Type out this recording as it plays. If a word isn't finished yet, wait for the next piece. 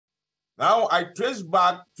Now, I trace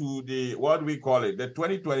back to the, what we call it, the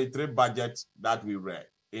 2023 budget that we read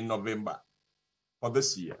in November for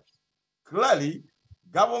this year. Clearly,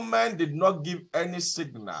 government did not give any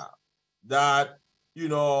signal that, you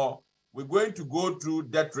know, we're going to go through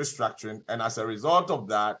debt restructuring, and as a result of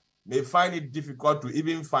that, may find it difficult to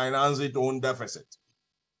even finance its own deficit.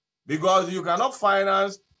 Because you cannot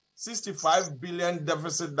finance 65 billion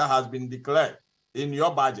deficit that has been declared in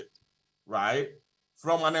your budget, right?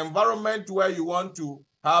 From an environment where you want to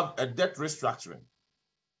have a debt restructuring.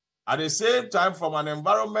 At the same time, from an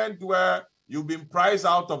environment where you've been priced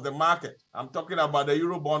out of the market. I'm talking about the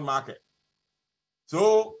Eurobond market.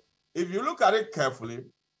 So if you look at it carefully,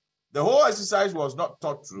 the whole exercise was not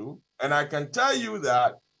thought through. And I can tell you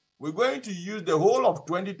that we're going to use the whole of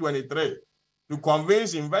 2023 to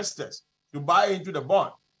convince investors to buy into the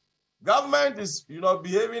bond. Government is,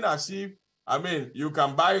 behaving as if, you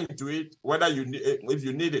can buy into it, whether if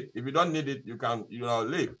you need it. If you don't need it, you can,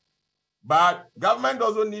 leave. But government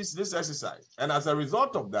also needs this exercise. And as a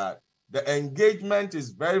result of that, the engagement is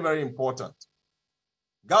very, very important.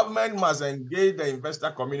 Government must engage the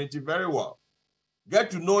investor community very well.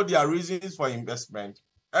 Get to know their reasons for investment.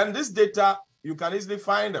 And this data, you can easily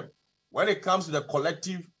find them. When it comes to the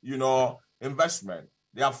collective, investment,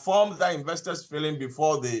 there are forms that investors fill in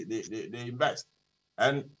before they invest.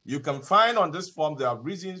 And you can find on this form, there are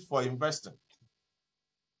reasons for investing.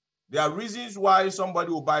 There are reasons why somebody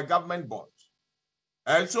will buy government bonds.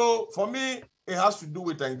 And so for me, it has to do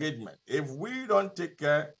with engagement. If we don't take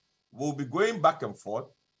care, we'll be going back and forth.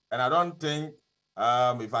 And I don't think,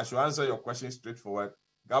 if I should answer your question straightforward,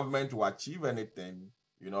 government will achieve anything,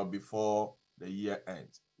 before the year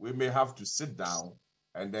ends. We may have to sit down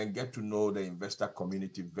and then get to know the investor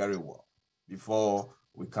community very well before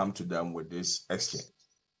we come to them with this exchange.